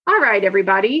right,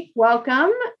 everybody,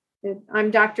 welcome.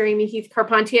 I'm Dr. Amy Heath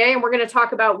Carpentier, and we're going to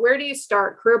talk about where do you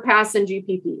start career paths in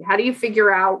GPP? How do you figure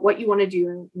out what you want to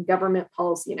do in government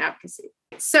policy and advocacy?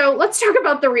 So let's talk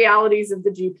about the realities of the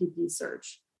GPP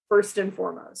search, first and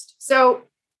foremost. So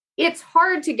it's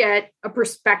hard to get a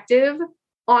perspective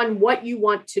on what you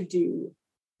want to do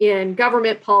in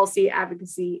government policy,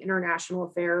 advocacy, international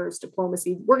affairs,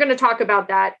 diplomacy. We're going to talk about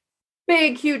that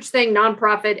big, huge thing,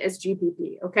 nonprofit as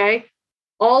GPP, okay?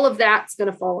 All of that's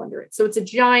going to fall under it. So it's a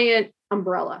giant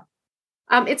umbrella.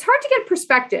 It's hard to get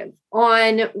perspective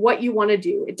on what you want to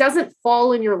do. It doesn't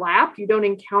fall in your lap. You don't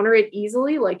encounter it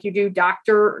easily like you do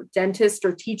doctor or dentist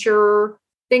or teacher,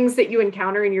 things that you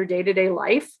encounter in your day-to-day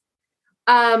life.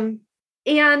 And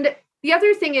the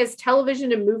other thing is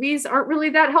television and movies aren't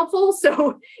really that helpful.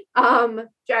 So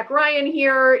Jack Ryan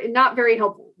here, not very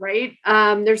helpful, right?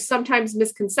 There's sometimes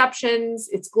misconceptions.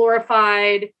 It's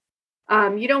glorified.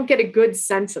 You don't get a good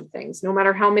sense of things, no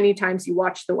matter how many times you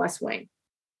watch The West Wing.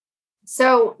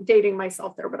 So dating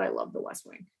myself there, but I love The West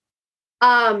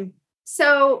Wing.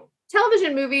 So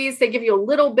television movies, they give you a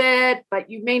little bit, but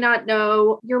you may not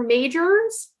know. Your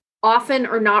majors often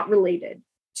are not related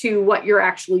to what you're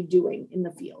actually doing in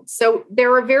the field. So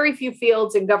there are very few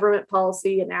fields in government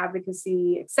policy and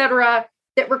advocacy, et cetera,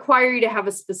 that require you to have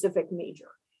a specific major.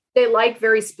 They like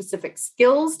very specific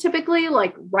skills, typically,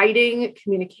 like writing,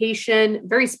 communication,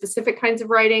 very specific kinds of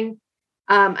writing,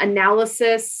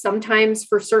 analysis. Sometimes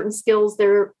for certain skills,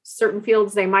 there are certain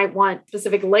fields, they might want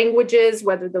specific languages,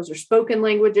 whether those are spoken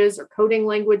languages or coding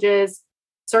languages,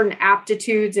 certain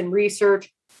aptitudes in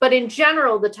research. But in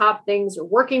general, the top things are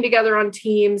working together on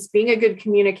teams, being a good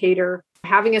communicator,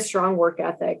 having a strong work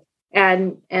ethic,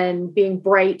 and being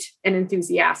bright and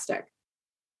enthusiastic.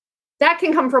 That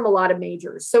can come from a lot of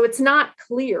majors. So it's not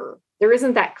clear. There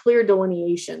isn't that clear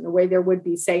delineation the way there would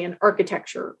be, say, in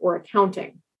architecture or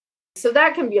accounting. So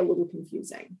that can be a little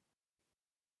confusing.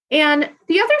 And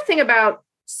the other thing about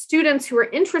students who are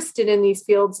interested in these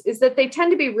fields is that they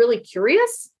tend to be really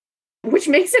curious, which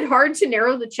makes it hard to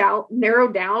narrow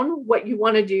down what you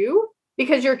want to do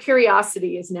because your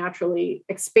curiosity is naturally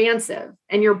expansive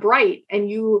and you're bright and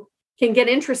you can get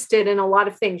interested in a lot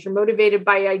of things. You're motivated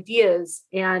by ideas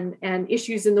and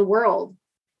issues in the world.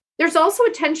 There's also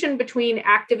a tension between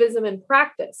activism and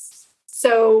practice.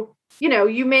 So,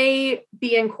 you may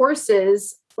be in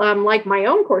courses like my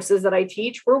own courses that I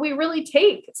teach, where we really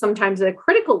take sometimes a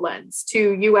critical lens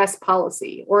to US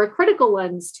policy or a critical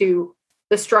lens to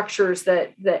the structures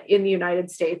that in the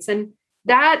United States. And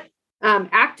that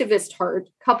activist heart,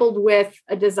 coupled with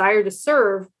a desire to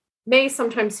serve, may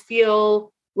sometimes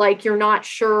feel like you're not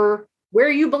sure where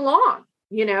you belong.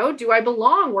 Do I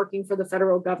belong working for the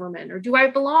federal government, or do I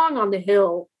belong on the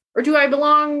Hill, or do I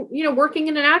belong, working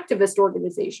in an activist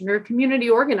organization or a community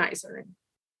organizer?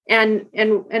 And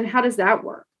how does that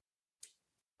work?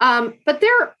 But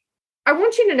I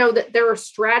want you to know that there are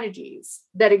strategies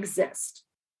that exist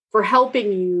for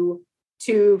helping you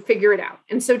to figure it out.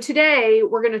 And so today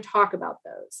we're going to talk about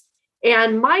those.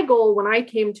 And my goal when I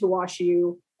came to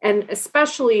WashU, and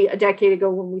especially a decade ago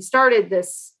when we started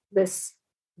this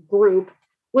group,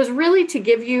 was really to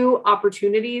give you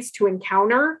opportunities to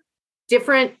encounter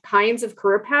different kinds of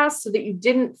career paths so that you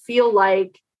didn't feel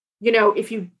like,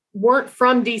 if you weren't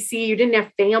from DC, you didn't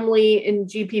have family in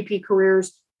GPP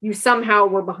careers, you somehow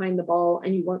were behind the ball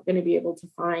and you weren't going to be able to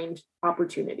find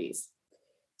opportunities.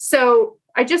 So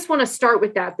I just want to start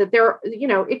with that there,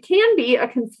 it can be a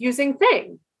confusing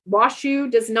thing. WashU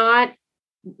does not,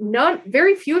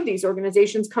 very few of these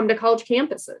organizations come to college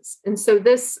campuses. And so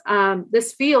this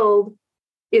field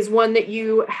is one that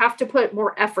you have to put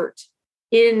more effort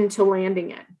into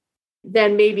landing in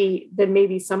than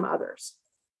maybe some others.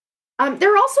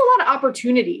 There are also a lot of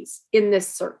opportunities in this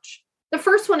search. The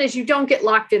first one is you don't get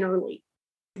locked in early.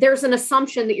 There's an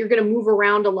assumption that you're going to move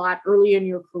around a lot early in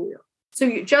your career.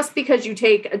 So just because you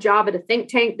take a job at a think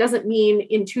tank doesn't mean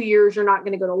in 2 years you're not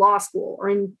going to go to law school, or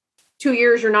in 2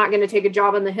 years you're not going to take a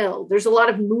job on the Hill. There's a lot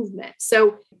of movement.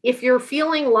 So if you're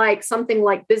feeling like something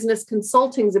like business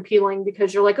consulting is appealing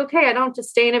because you're like, okay, I don't have to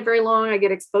stay in it very long, I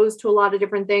get exposed to a lot of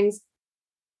different things,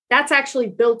 that's actually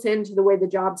built into the way the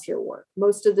jobs here work.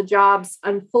 Most of the jobs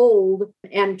unfold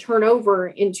and turn over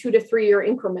in 2 to 3 year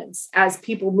increments as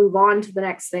people move on to the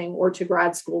next thing or to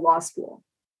grad school, law school.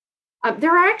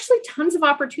 There are actually tons of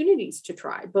opportunities to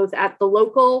try, both at the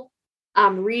local,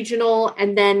 regional,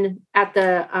 and then at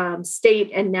the state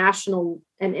and national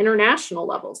and international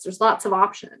levels. There's lots of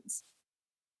options.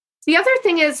 The other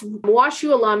thing is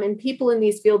WashU alum and people in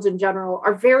these fields in general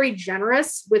are very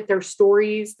generous with their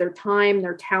stories, their time,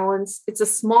 their talents. It's a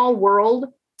small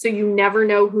world, so you never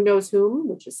know who knows whom,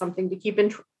 which is something to keep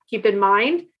keep in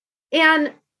mind.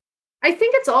 And I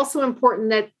think it's also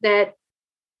important that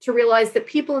to realize that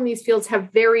people in these fields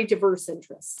have very diverse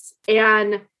interests,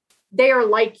 and they are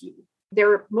like you.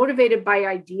 They're motivated by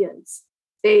ideas.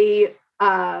 They,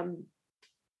 they're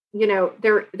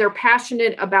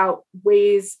passionate about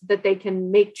ways that they can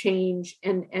make change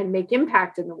and make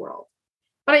impact in the world.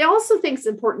 But I also think it's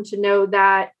important to know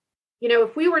that,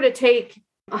 if we were to take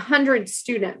 100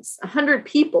 students, 100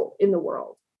 people in the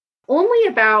world, only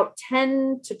about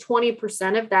 10 to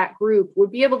 20% of that group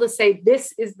would be able to say,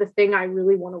 this is the thing I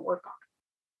really want to work on,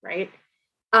 right?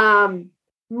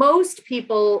 Most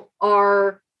people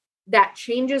that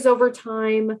changes over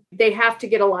time. They have to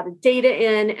get a lot of data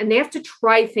in, and they have to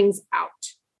try things out,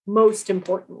 most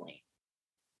importantly.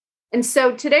 And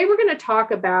so today we're going to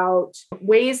talk about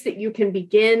ways that you can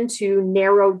begin to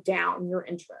narrow down your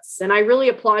interests. And I really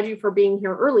applaud you for being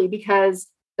here early, because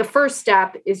the first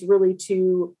step is really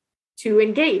to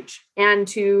engage and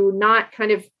to not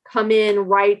kind of come in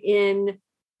right in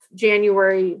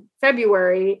January,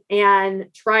 February, and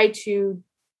try to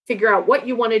figure out what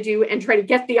you want to do and try to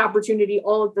get the opportunity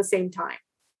all at the same time.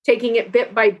 Taking it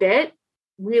bit by bit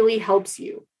really helps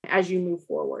you as you move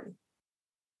forward.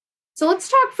 So let's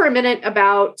talk for a minute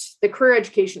about the career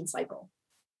education cycle.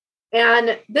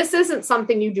 And this isn't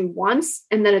something you do once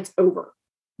and then it's over.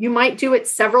 You might do it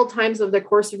several times over the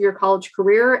course of your college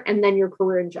career and then your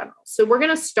career in general. So we're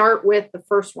going to start with the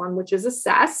first one, which is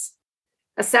assess.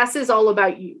 Assess is all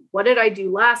about you. What did I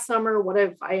do last summer? What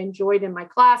have I enjoyed in my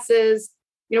classes?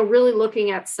 Really looking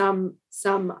at some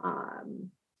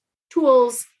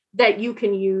tools that you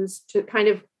can use to kind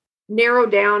of narrow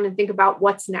down and think about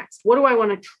what's next. What do I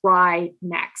want to try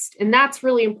next? And that's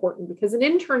really important, because an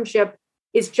internship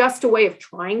is just a way of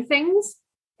trying things.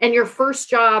 And your first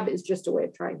job is just a way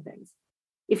of trying things.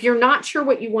 If you're not sure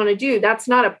what you want to do, that's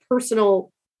not a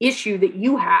personal issue that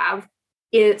you have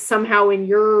somehow in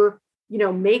your,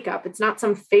 makeup. It's not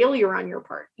some failure on your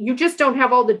part. You just don't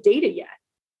have all the data yet.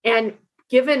 And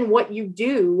given what you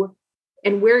do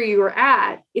and where you're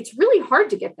at, it's really hard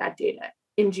to get that data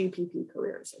in GPP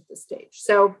careers at this stage.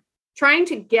 So trying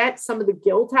to get some of the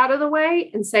guilt out of the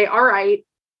way and say, all right,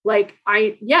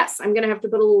 I'm going to have to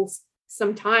put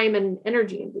some time and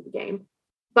energy into the game,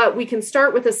 but we can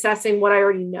start with assessing what I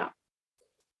already know.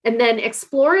 And then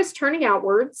explore is turning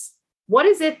outwards. What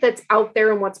is it that's out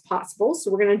there and what's possible?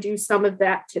 So we're going to do some of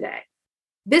that today.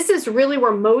 This is really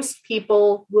where most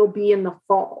people will be in the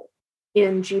fall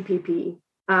in GPP.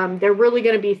 They're really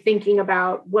going to be thinking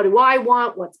about, what do I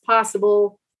want? What's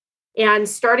possible? And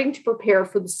starting to prepare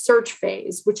for the search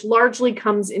phase, which largely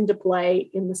comes into play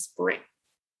in the spring,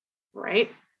 right?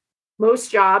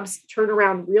 Most jobs turn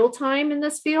around real time in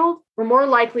this field. We're more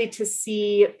likely to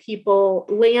see people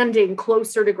landing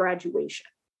closer to graduation,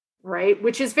 right?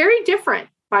 Which is very different,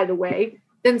 by the way,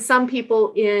 than some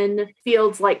people in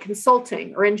fields like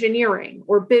consulting or engineering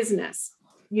or business.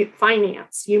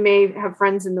 Finance, you may have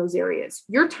friends in those areas.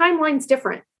 Your timeline's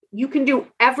different. You can do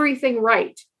everything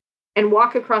right and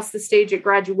walk across the stage at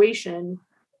graduation,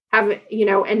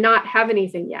 and not have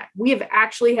anything yet. We have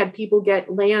actually had people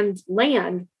get land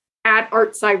at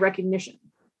ArtSci recognition,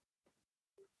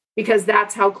 because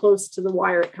that's how close to the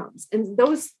wire it comes. And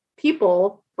those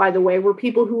people, by the way, were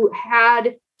people who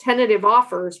had tentative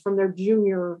offers from their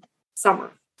junior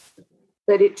summer,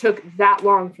 that it took that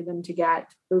long for them to get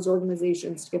those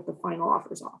organizations to get the final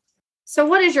offers off. So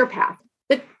what is your path?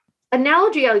 The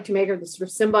analogy I like to make, or the sort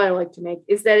of symbol I like to make,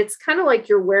 is that it's kind of like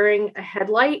you're wearing a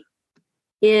headlight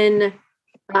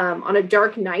on a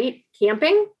dark night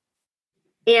camping.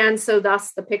 And so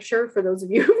thus the picture, for those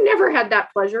of you who've never had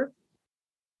that pleasure.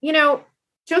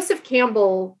 Joseph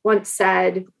Campbell once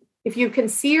said, if you can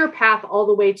see your path all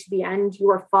the way to the end, you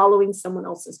are following someone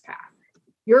else's path.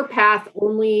 Your path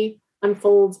only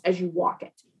unfolds as you walk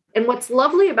it. And what's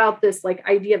lovely about this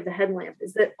idea of the headlamp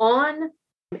is that on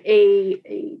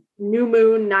a new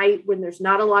moon night, when there's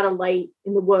not a lot of light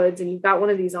in the woods and you've got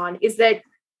one of these on, is that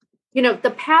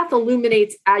the path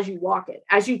illuminates as you walk it.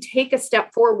 As you take a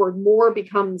step forward, more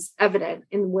becomes evident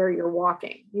in where you're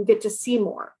walking. You get to see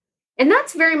more. And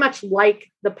that's very much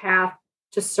like the path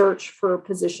to search for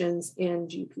positions in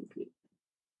GPP.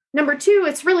 Number two,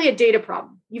 it's really a data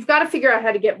problem. You've got to figure out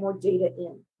how to get more data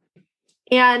in.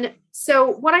 And so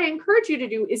what I encourage you to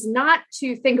do is not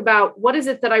to think about what is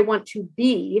it that I want to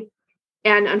be.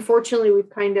 And unfortunately, we've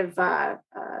kind of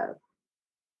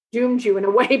doomed you in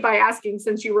a way by asking,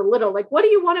 since you were little, what do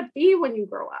you want to be when you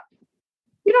grow up?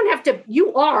 You don't have to,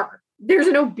 you are. There's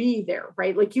no be there,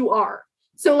 right? You are.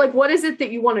 So what is it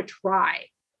that you want to try?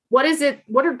 What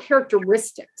are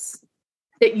characteristics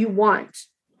that you want?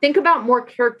 Think about more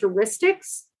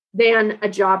characteristics than a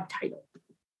job title.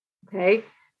 Okay.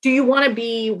 Do you want to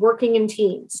be working in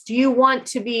teams? Do you want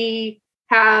to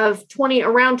have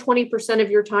around 20% of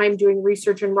your time doing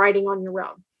research and writing on your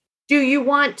own? Do you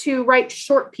want to write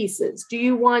short pieces? Do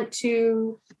you want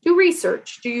to do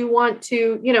research? Do you want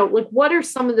to, what are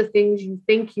some of the things you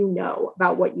think you know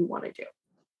about what you want to do?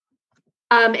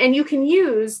 And you can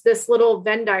use this little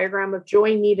Venn diagram of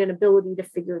joy, need, and ability to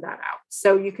figure that out.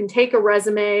 So you can take a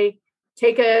resume,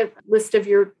 take a list of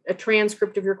a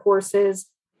transcript of your courses,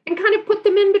 and kind of put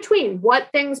them in between. What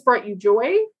things brought you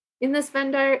joy in this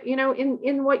Venn diagram,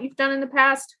 in what you've done in the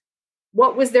past?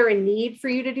 What was there a need for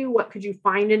you to do? What could you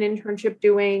find an internship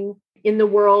doing in the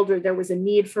world, or there was a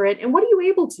need for it? And what are you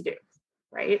able to do,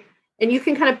 right? And you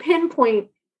can kind of pinpoint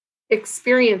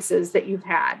experiences that you've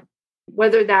had,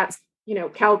 whether that's,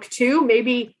 Calc 2,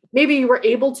 maybe you were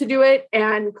able to do it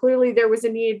and clearly there was a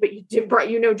need, but brought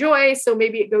you no joy. So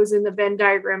maybe it goes in the Venn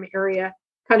diagram area,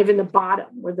 kind of in the bottom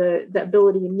where the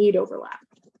ability and need overlap.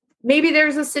 Maybe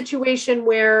there's a situation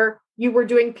where you were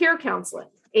doing peer counseling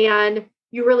and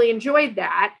you really enjoyed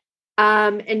that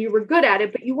and you were good at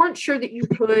it, but you weren't sure that you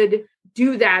could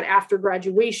do that after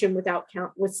graduation without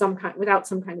some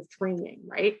kind of training,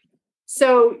 right?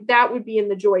 So that would be in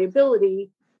the joy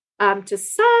ability to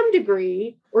some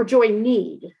degree, or joy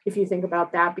need, if you think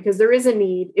about that, because there is a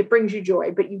need, it brings you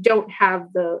joy, but you don't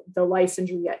have the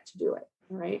licensure yet to do it,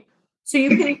 right? So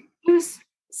you can use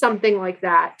something like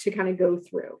that to kind of go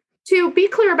through. To be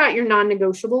clear about your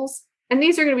non-negotiables, and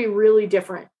these are going to be really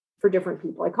different for different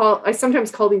people. I sometimes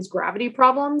call these gravity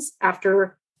problems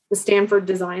after the Stanford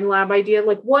Design Lab idea.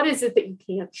 Like, what is it that you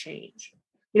can't change?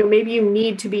 Maybe you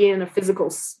need to be in a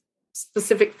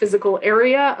specific physical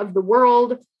area of the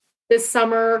world this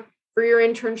summer for your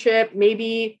internship.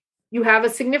 Maybe you have a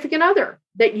significant other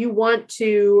that you want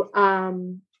to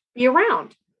be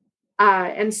around.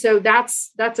 And so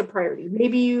that's a priority.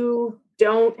 Maybe you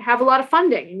don't have a lot of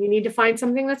funding and you need to find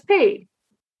something that's paid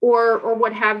or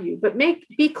what have you, but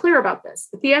be clear about this.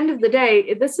 At the end of the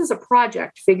day, this is a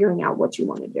project figuring out what you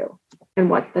want to do and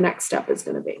what the next step is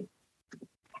going to be.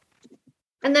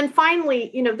 And then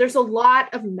finally, there's a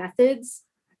lot of methods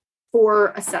for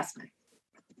assessment.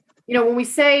 When we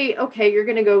say, okay, you're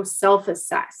going to go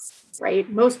self-assess, right?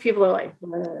 Most people are like,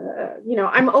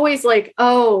 I'm always like,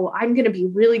 oh, I'm going to be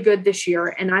really good this year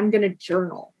and I'm going to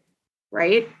journal,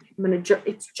 right?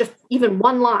 It's just even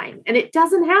one line. And it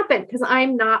doesn't happen because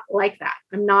I'm not like that.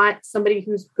 I'm not somebody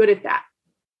who's good at that.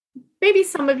 Maybe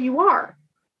some of you are.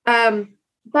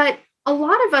 But a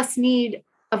lot of us need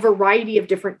a variety of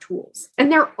different tools.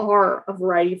 And there are a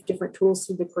variety of different tools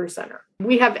through the Career Center.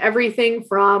 We have everything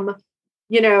from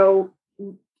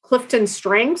Clifton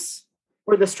Strengths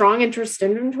or the Strong Interest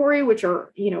Inventory, which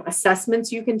are,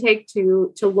 assessments you can take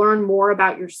to learn more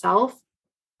about yourself.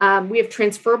 We have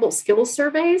transferable skills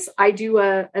surveys. I do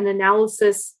an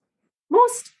analysis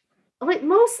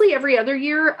mostly every other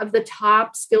year of the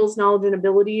top skills, knowledge, and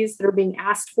abilities that are being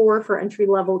asked for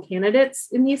entry-level candidates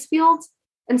in these fields.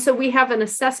 And so we have an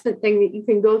assessment thing that you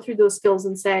can go through those skills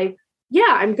and say,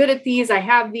 yeah, I'm good at these. I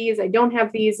have these. I don't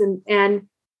have these. And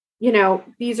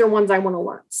these are ones I want to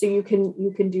learn. So you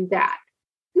can do that.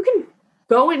 You can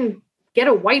go and get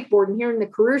a whiteboard in here in the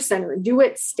Career Center and do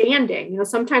it standing.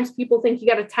 Sometimes people think you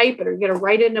got to type it or you got to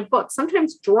write it in a book.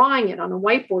 Sometimes drawing it on a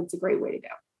whiteboard is a great way to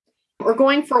go. Or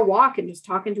going for a walk and just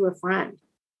talking to a friend.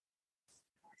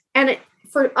 And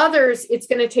for others, it's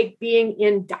going to take being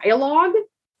in dialogue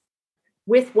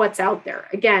with what's out there.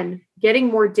 Again, getting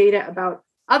more data about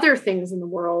other things in the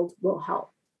world will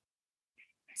help.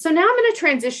 So now I'm going to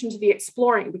transition to the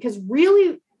exploring, because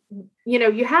really,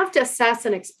 you have to assess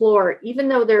and explore, even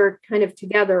though they're kind of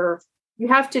together, you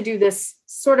have to do this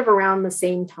sort of around the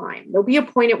same time. There'll be a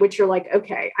point at which you're like,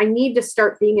 okay, I need to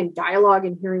start being in dialogue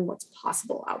and hearing what's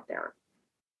possible out there.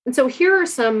 And so here are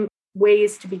some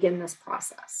ways to begin this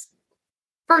process.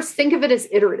 First, think of it as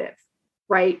iterative,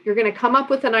 right? You're going to come up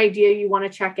with an idea you want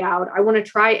to check out. I want to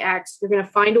try X. You're going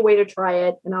to find a way to try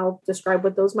it. And I'll describe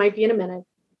what those might be in a minute.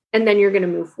 And then you're going to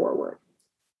move forward.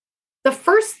 The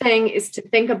first thing is to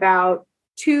think about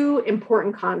two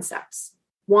important concepts.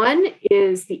 One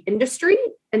is the industry,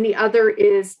 and the other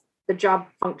is the job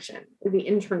function, or the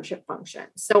internship function.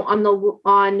 So on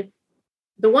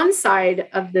the one side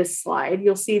of this slide,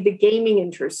 you'll see the gaming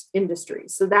industry.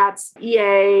 So that's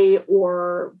EA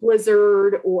or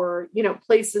Blizzard or,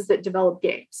 places that develop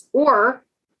games. Or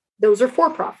those are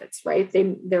for-profits, right?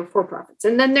 They're for-profits.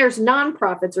 And then there's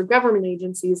nonprofits or government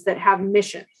agencies that have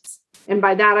missions. And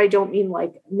by that, I don't mean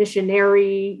like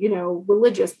missionary,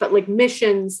 religious, but like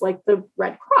missions like the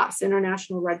Red Cross,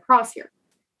 International Red Cross here.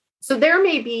 So there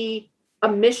may be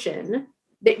a mission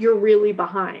that you're really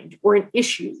behind, or an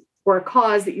issue or a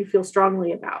cause that you feel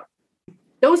strongly about.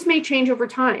 Those may change over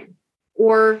time,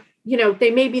 or,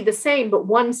 they may be the same, but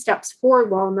one steps forward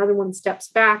while another one steps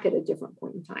back at a different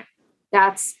point in time.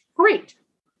 That's great.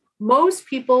 Most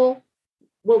people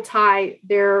will tie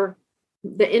the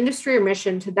industry or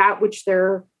mission to that which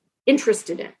they're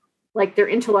interested in, like their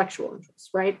intellectual interests,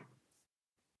 right?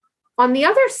 On the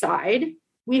other side,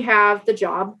 we have the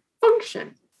job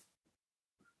function,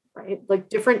 right? Like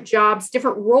different jobs,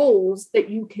 different roles that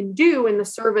you can do in the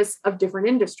service of different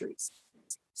industries.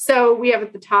 So we have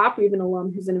at the top, we have an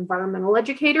alum who's an environmental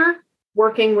educator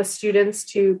working with students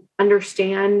to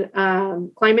understand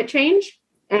climate change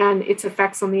and its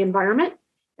effects on the environment.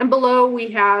 And below,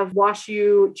 we have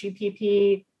WashU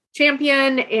GPP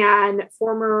champion and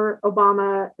former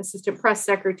Obama Assistant Press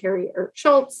Secretary Eric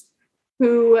Schultz,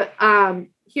 who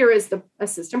here is the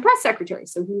Assistant Press Secretary.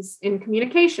 So he's in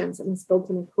communications and has built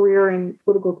a career in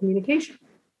political communication.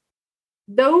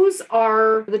 Those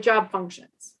are the job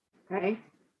functions, okay?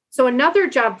 So another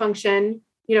job function,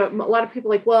 a lot of people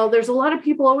are like, well, there's a lot of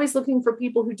people always looking for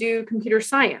people who do computer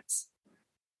science.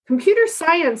 Computer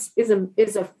science is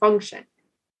a function.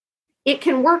 It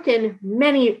can work in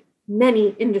many,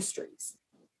 many industries.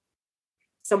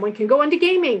 Someone can go into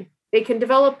gaming. They can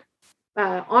develop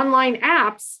online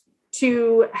apps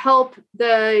to help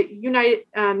the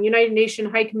United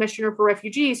Nations High Commissioner for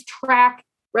Refugees track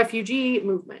refugee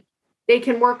movement. They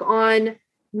can work on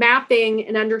mapping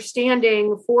and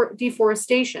understanding for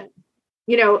deforestation.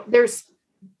 There's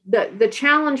the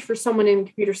challenge for someone in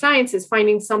computer science is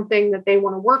finding something that they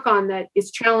want to work on that is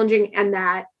challenging and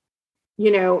that,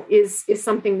 is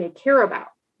something they care about,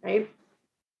 right?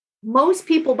 Most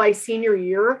people by senior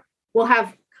year will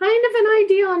have kind of an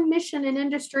idea on mission and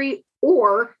industry,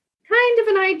 or kind of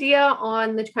an idea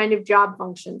on the kind of job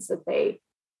functions that they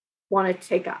want to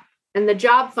take up. And the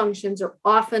job functions are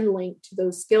often linked to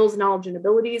those skills, knowledge, and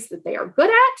abilities that they are good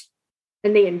at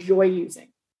and they enjoy using.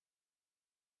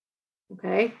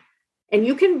 Okay. And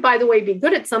you can, by the way, be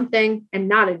good at something and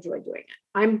not enjoy doing it.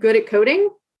 I'm good at coding,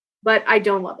 but I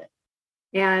don't love it.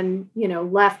 And,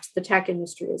 left the tech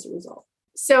industry as a result.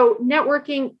 So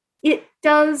networking, it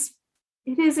is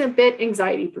a bit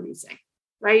anxiety producing,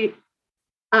 right?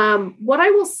 What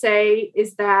I will say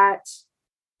is that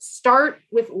start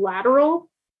with lateral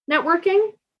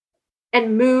networking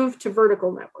and move to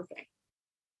vertical networking.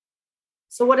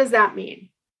 So what does that mean?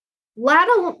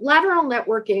 Lateral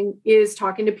networking is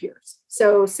talking to peers.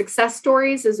 So success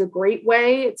stories is a great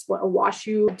way. It's a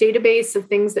WashU database of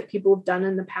things that people have done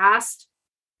in the past.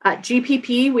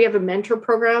 GPP, we have a mentor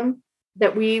program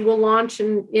that we will launch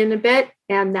in a bit.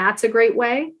 And that's a great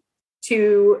way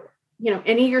to,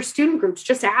 any of your student groups,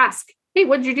 just ask, hey,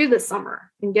 what did you do this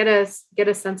summer? And get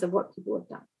a sense of what people have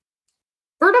done.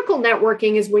 Vertical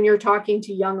networking is when you're talking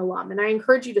to young alum. And I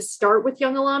encourage you to start with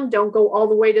young alum. Don't go all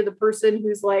the way to the person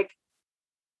who's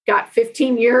got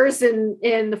 15 years in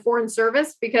the foreign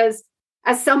service, because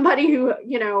as somebody who,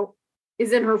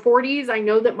 is in her 40s, I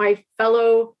know that my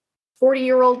fellow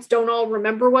 40-year-olds don't all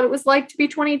remember what it was like to be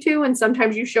 22. And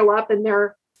sometimes you show up and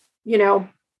they're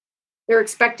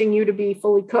expecting you to be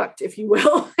fully cooked, if you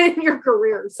will, in your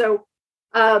career. So,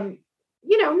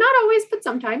 not always, but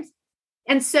sometimes.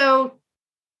 And so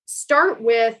start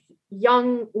with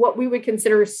young, what we would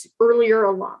consider earlier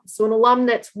alums. So an alum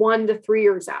that's 1 to 3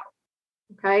 years out.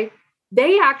 Okay.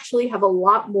 They actually have a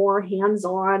lot more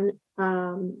hands-on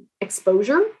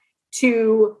exposure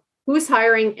to who's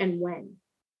hiring and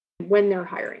when they're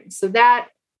hiring. So that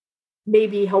may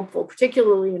be helpful,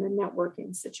 particularly in a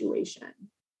networking situation.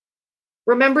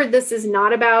 Remember, this is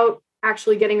not about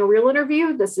actually getting a real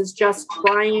interview. This is just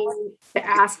trying to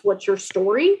ask, what's your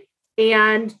story?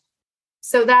 And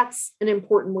so that's an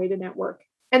important way to network.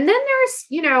 And then there's,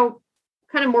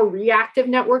 kind of more reactive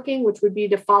networking, which would be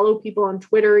to follow people on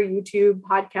Twitter, YouTube,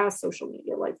 podcasts, social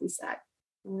media, like we said.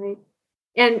 All right.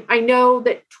 And I know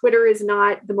that Twitter is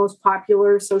not the most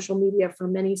popular social media for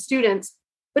many students,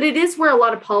 but it is where a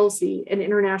lot of policy and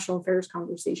international affairs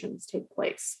conversations take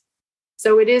place.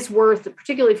 So it is worth,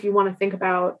 particularly if you want to think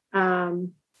about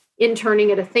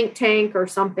interning at a think tank or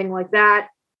something like that,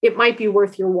 it might be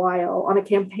worth your while on a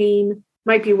campaign,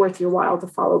 might be worth your while to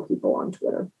follow people on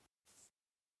Twitter.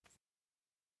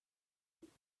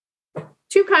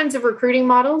 Two kinds of recruiting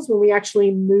models when we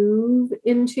actually move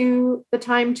into the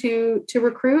time to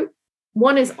recruit.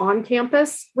 One is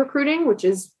on-campus recruiting, which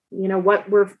is, what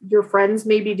your friends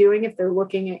may be doing if they're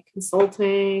looking at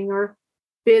consulting or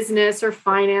business or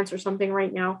finance or something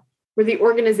right now, where the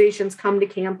organizations come to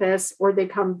campus, or they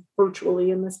come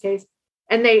virtually in this case,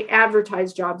 and they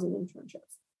advertise jobs and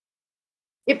internships.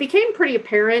 it became pretty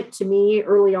apparent to me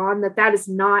early on that that is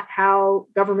not how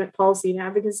government policy and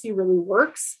advocacy really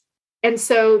works. And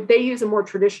so they use a more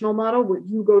traditional model where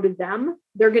you go to them.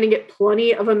 They're going to get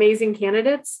plenty of amazing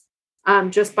candidates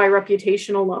just by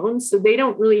reputation alone. So they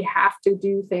don't really have to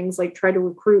do things like try to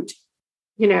recruit,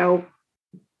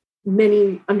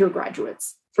 many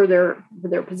undergraduates for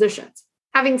their positions.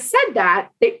 Having said that,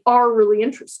 they are really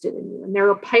interested in you. And there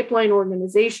are pipeline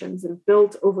organizations that have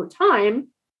built over time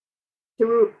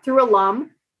through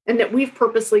alum and that we've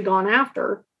purposely gone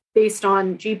after based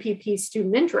on GPP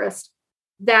student interest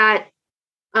that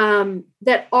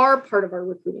are part of our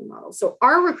recruiting model. So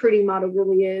our recruiting model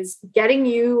really is getting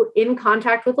you in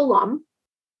contact with alum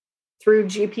through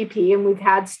GPP. And we've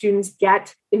had students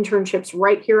get internships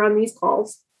right here on these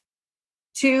calls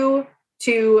to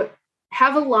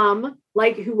have alum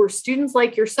who were students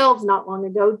like yourselves not long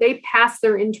ago, they pass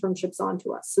their internships on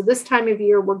to us. So this time of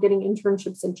year, we're getting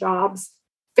internships and jobs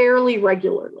fairly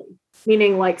regularly,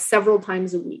 meaning like several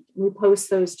times a week. We post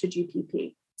those to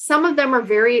GPP. Some of them are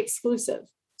very exclusive,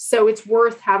 so it's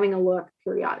worth having a look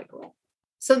periodically.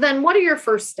 So then what are your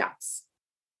first steps?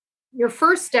 Your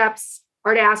first steps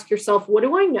are to ask yourself, what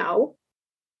do I know?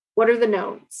 What are the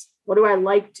knowns? What do I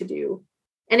like to do?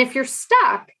 And if you're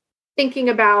stuck, thinking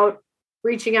about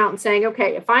reaching out and saying,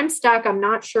 okay, if I'm stuck, I'm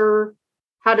not sure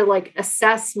how to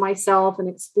assess myself and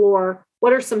explore,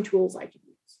 what are some tools I can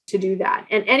use to do that?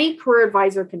 And any career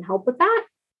advisor can help with that.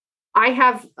 I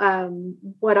have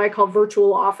what I call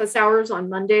virtual office hours on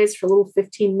Mondays for little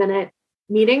 15-minute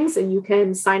meetings, and you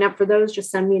can sign up for those. Just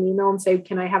send me an email and say,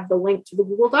 can I have the link to the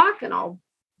Google Doc? And I'll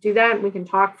do that, and we can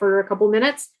talk for a couple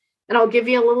minutes, and I'll give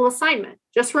you a little assignment.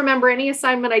 Just remember, any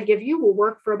assignment I give you will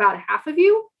work for about half of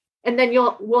you, and then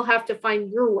we'll have to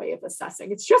find your way of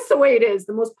assessing. It's just the way it is.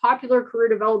 The most popular career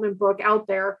development book out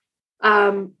there,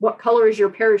 What Color is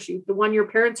Your Parachute? The one your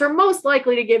parents are most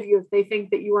likely to give you if they think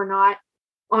that you are not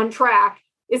on track,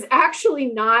 is actually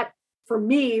not, for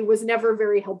me, was never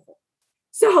very helpful.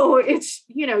 So it's,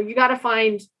 you got to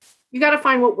find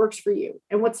what works for you.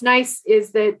 And what's nice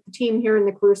is that the team here in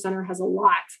the Career Center has a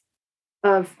lot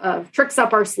of tricks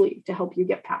up our sleeve to help you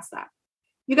get past that.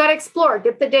 You got to explore,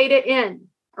 get the data in.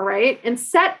 All right. And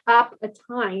set up a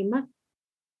time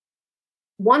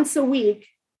once a week,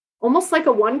 almost like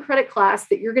a 1-credit class,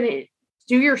 that you're going to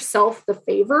do yourself the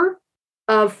favor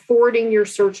of forwarding your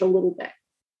search a little bit.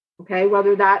 Okay.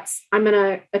 Whether that's, I'm going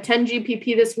to attend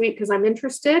GPP this week because I'm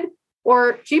interested,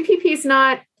 or GPP is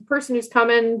not the person who's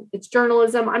coming. It's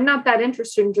journalism. I'm not that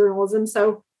interested in journalism.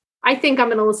 So I think I'm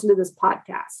going to listen to this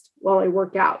podcast while I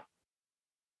work out.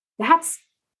 That's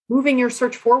moving your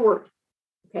search forward.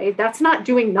 Okay, that's not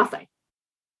doing nothing.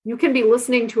 You can be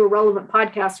listening to a relevant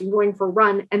podcast and going for a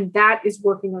run, and that is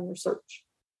working on your search.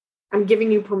 I'm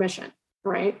giving you permission,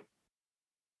 right?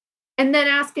 And then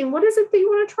asking, what is it that you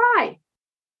want to try?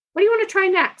 What do you want to try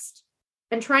next?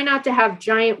 And try not to have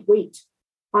giant weight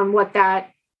on what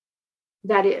that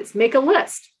is. Make a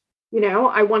list.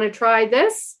 I want to try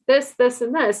this,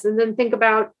 and this, and then think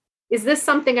about, is this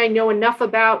something I know enough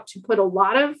about to put a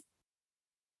lot of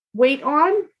weight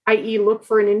on, i.e. look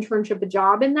for an internship, a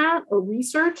job in that, or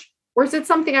research? Or is it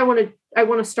something I want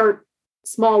to start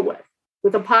small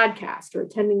with a podcast or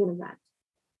attending an event?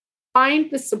 Find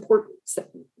the support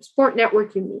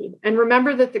network you need. And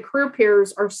remember that the career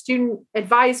peers, our student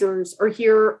advisors, are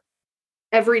here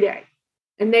every day.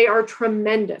 And they are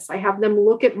tremendous. I have them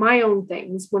look at my own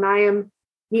things when I am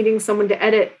needing someone to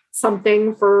edit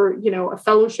something for, a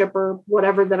fellowship or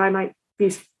whatever that I might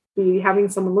be having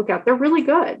someone look at. They're really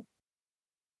good.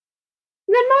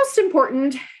 And then most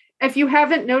important, if you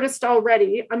haven't noticed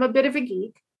already, I'm a bit of a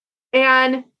geek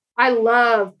and I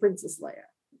love Princess Leia,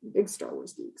 big Star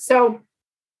Wars geek. So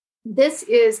this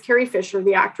is Carrie Fisher,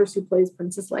 the actress who plays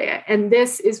Princess Leia. And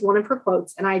this is one of her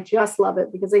quotes. And I just love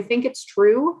it because I think it's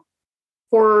true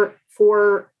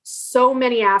for so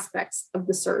many aspects of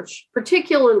the search,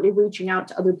 particularly reaching out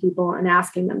to other people and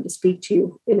asking them to speak to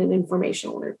you in an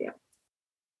informational interview.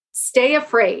 Stay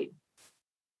afraid.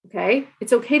 Okay.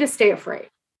 It's okay to stay afraid,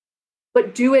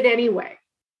 but do it anyway.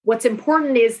 What's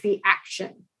important is the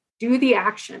action. Do the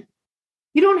action.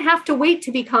 You don't have to wait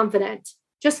to be confident.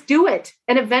 Just do it.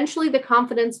 And eventually the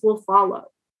confidence will follow.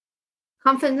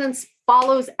 Confidence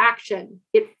follows action.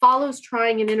 It follows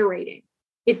trying and iterating.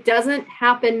 It doesn't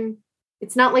happen.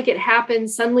 It's not like it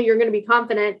happens. Suddenly you're going to be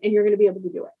confident and you're going to be able to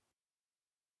do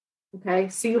it. Okay.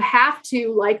 So you have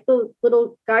to, like the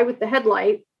little guy with the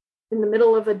headlight in the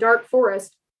middle of a dark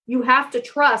forest, you have to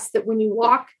trust that when you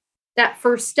walk that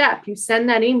first step, you send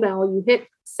that email, you hit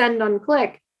send on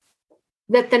click,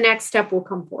 that the next step will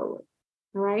come forward.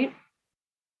 All right.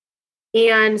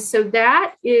 And so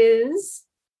that is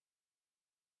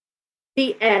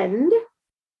the end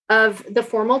of the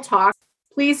formal talk,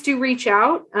 please do reach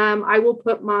out. I will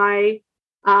put my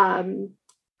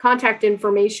contact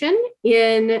information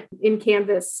in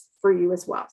Canvas for you as well.